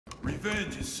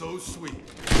Revenge is so sweet.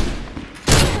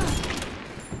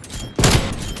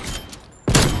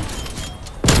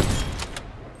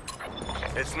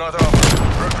 It's not over.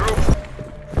 Regroup.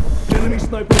 Enemy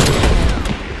sniper.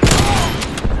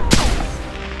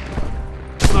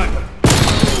 Sniper.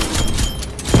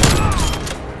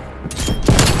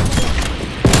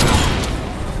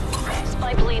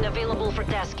 Spy plane available for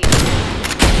tasking.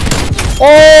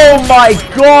 Oh my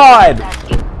god!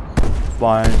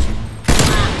 Fine.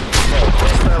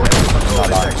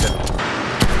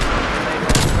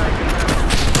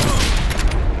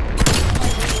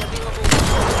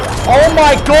 Oh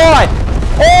my god!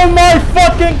 Oh my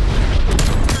fucking!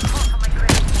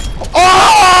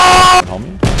 Oh!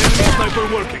 Sniper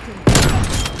working.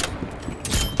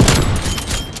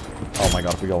 Oh my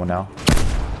god, we going now?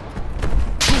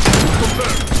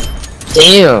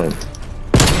 Damn!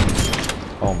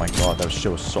 Oh my god, that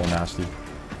shit was so nasty.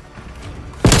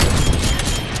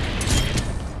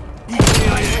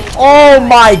 Oh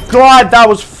my god, that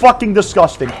was fucking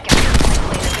disgusting.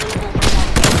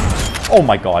 Oh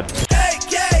my god.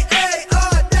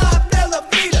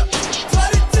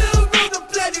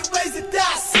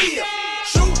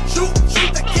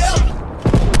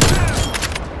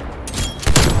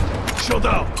 Shield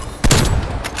out.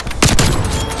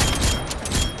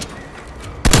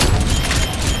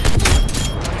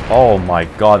 Oh my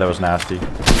god, that was nasty.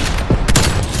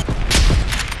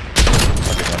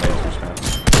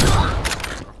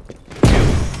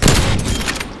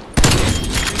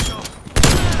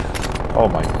 Oh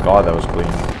my god, that was clean.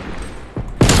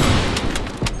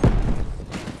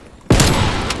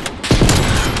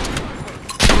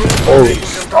 Holy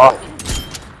stop!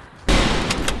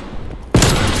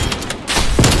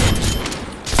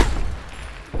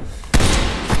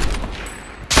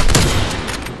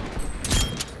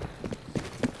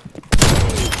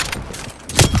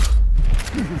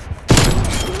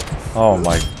 Oh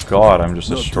my god, I'm just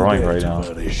destroying right now.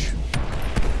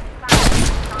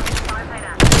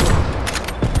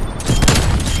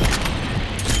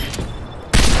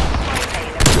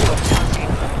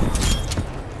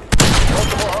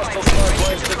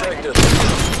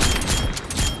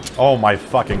 Oh my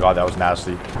fucking god, that was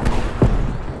nasty.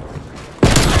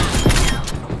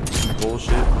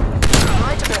 Bullshit.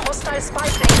 Multiple hostile spy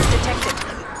planes detected.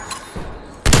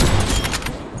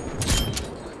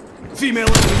 Female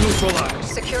enemy neutralized.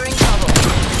 Securing Bravo.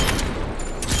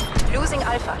 Losing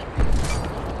Alpha.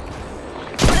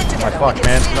 My fuck,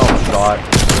 man. No shot.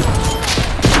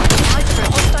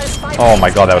 Oh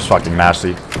my god, that was fucking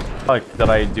nasty. What did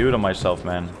I do to myself,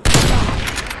 man?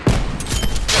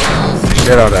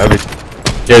 Shit out of everything.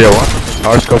 Yeah, yo, what?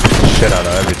 Hard scope the shit out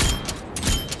of everything.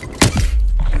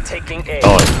 Taking A.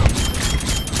 Oh,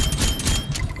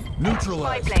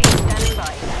 Neutralized. Spy plane standing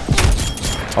by.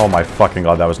 Oh my fucking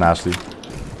god, that was nasty.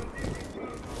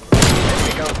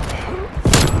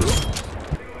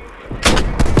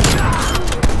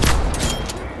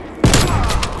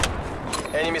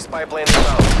 Enemy spy plane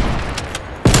inbound.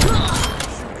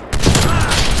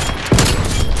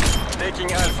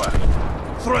 Taking Alpha.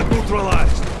 Threat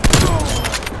neutralized.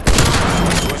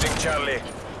 Losing Charlie.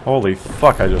 Holy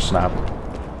fuck, I just snapped.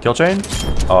 Kill chain?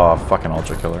 Oh, fucking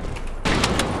ultra killer.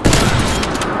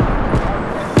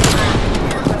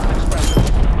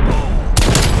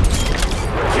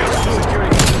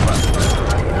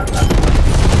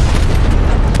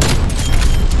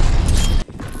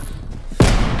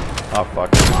 Oh fuck.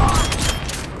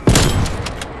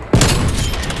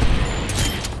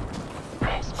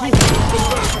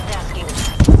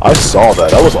 I saw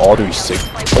that. That was all 360.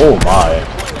 Oh my.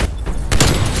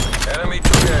 Enemy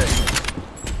 2A.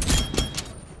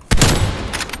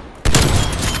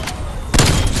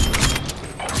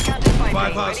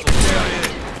 Five hostiles KIA.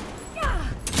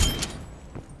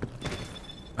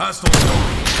 Hostiles.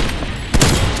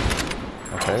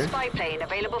 Okay. Spy plane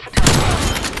available for tasking.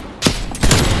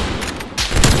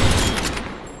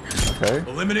 Okay.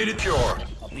 Eliminated pure.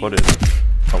 What is it?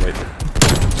 Oh wait.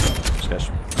 This guy's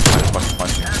fucking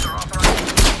punching.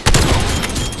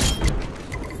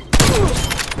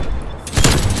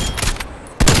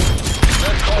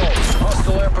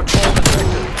 Hostile air patrol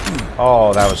detected.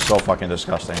 Oh, that was so fucking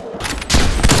disgusting.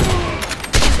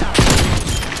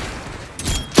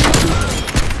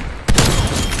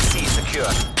 C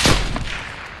secure.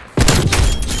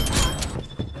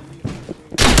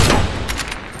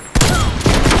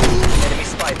 Enemy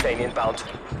spy plane inbound.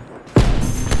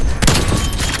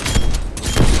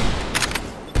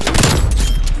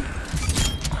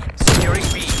 Securing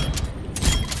B.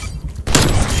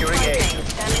 Securing A.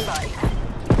 Standing by.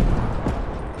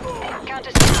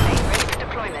 Counter spy ready for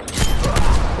deployment.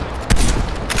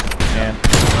 And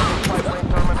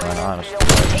man, honestly.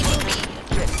 Taking B.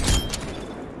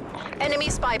 Enemy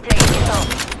spy plane inbound.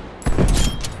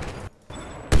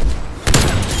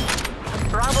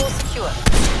 Bravo secure.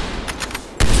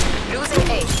 Losing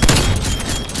A.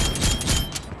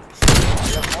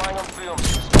 We are flying on film.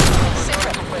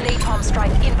 Secret. Napalm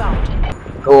strike inbound.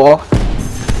 Go off.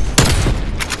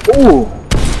 Ooh.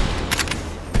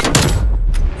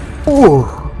 Ooh.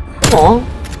 Come on.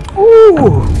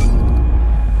 Ooh.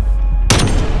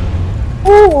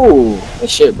 Ooh. Good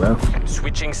shit, bro.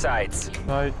 Switching sides.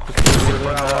 Fight the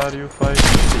feeling, how do you fight the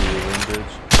feeling,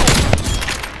 bitch?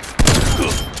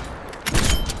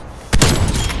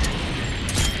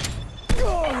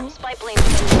 Spy plane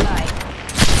standing by.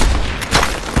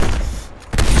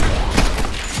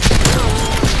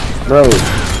 Bro.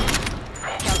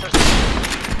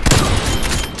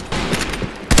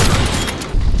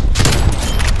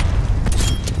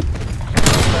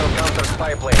 Hostile counter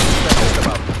spy plane. Just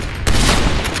about.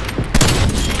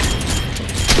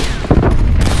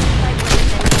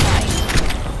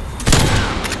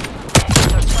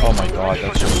 Oh my god,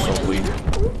 that shit was so clean.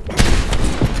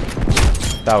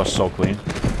 That was so clean.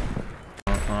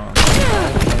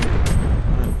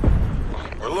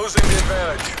 We're losing the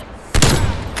advantage.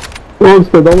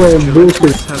 Monster, don't let him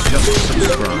bullshit. Has just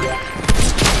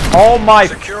subscribed. Oh my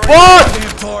Securing fuck!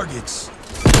 alien targets.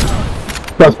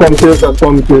 That's one kill, that's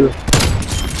one kill.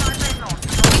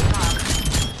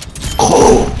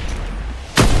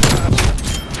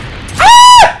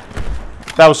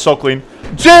 That was so clean.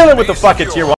 Jalen with the fucking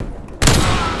tier 1.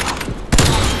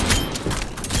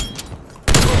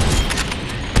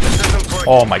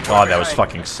 Oh my god, that was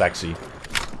fucking sexy.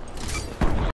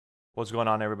 What's going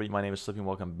on, everybody? My name is Slipppy and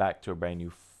welcome back to a brand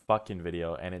new fucking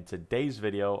video. And in today's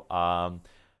video,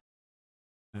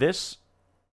 this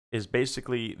is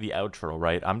basically the outro,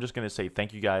 right? I'm just gonna say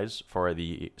thank you guys for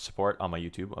the support on my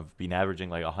YouTube. I've been averaging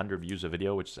like 100 views a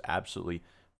video, which is absolutely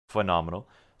phenomenal.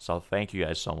 So thank you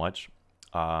guys so much.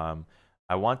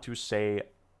 I want to say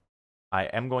I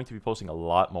am going to be posting a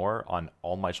lot more on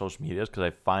all my social medias because I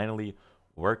finally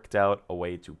worked out a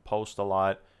way to post a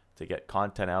lot, to get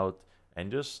content out,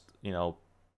 and just, you know,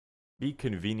 be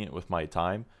convenient with my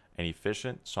time and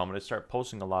efficient. So I'm going to start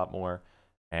posting a lot more,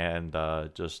 and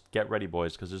just get ready,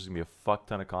 boys, because there's going to be a fuck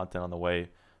ton of content on the way.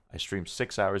 I stream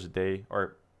 6 hours a day,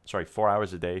 or sorry, 4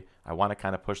 hours a day. I want to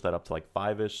kind of push that up to like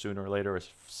 5-ish sooner or later, or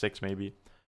 6 maybe.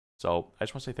 So I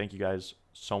just want to say thank you guys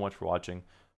so much for watching.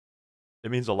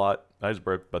 It means a lot. I just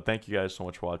burped, but thank you guys so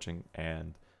much for watching.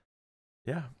 And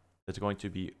yeah, it's going to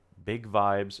be big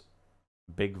vibes,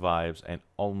 and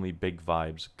only big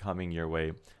vibes coming your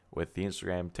way with the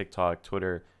Instagram, TikTok,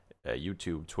 Twitter,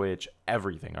 YouTube, Twitch,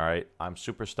 everything. All right, I'm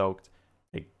super stoked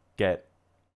to get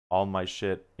all my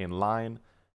shit in line.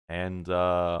 And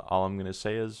all I'm gonna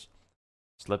say is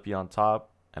Slipppy on top.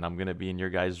 And I'm going to be in your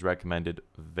guys' recommended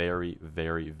very,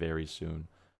 very, very soon.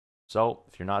 So,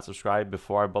 if you're not subscribed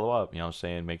before I blow up, you know what I'm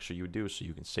saying, make sure you do so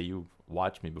you can say you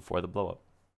watch me before the blow up.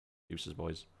 Deuces,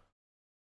 boys.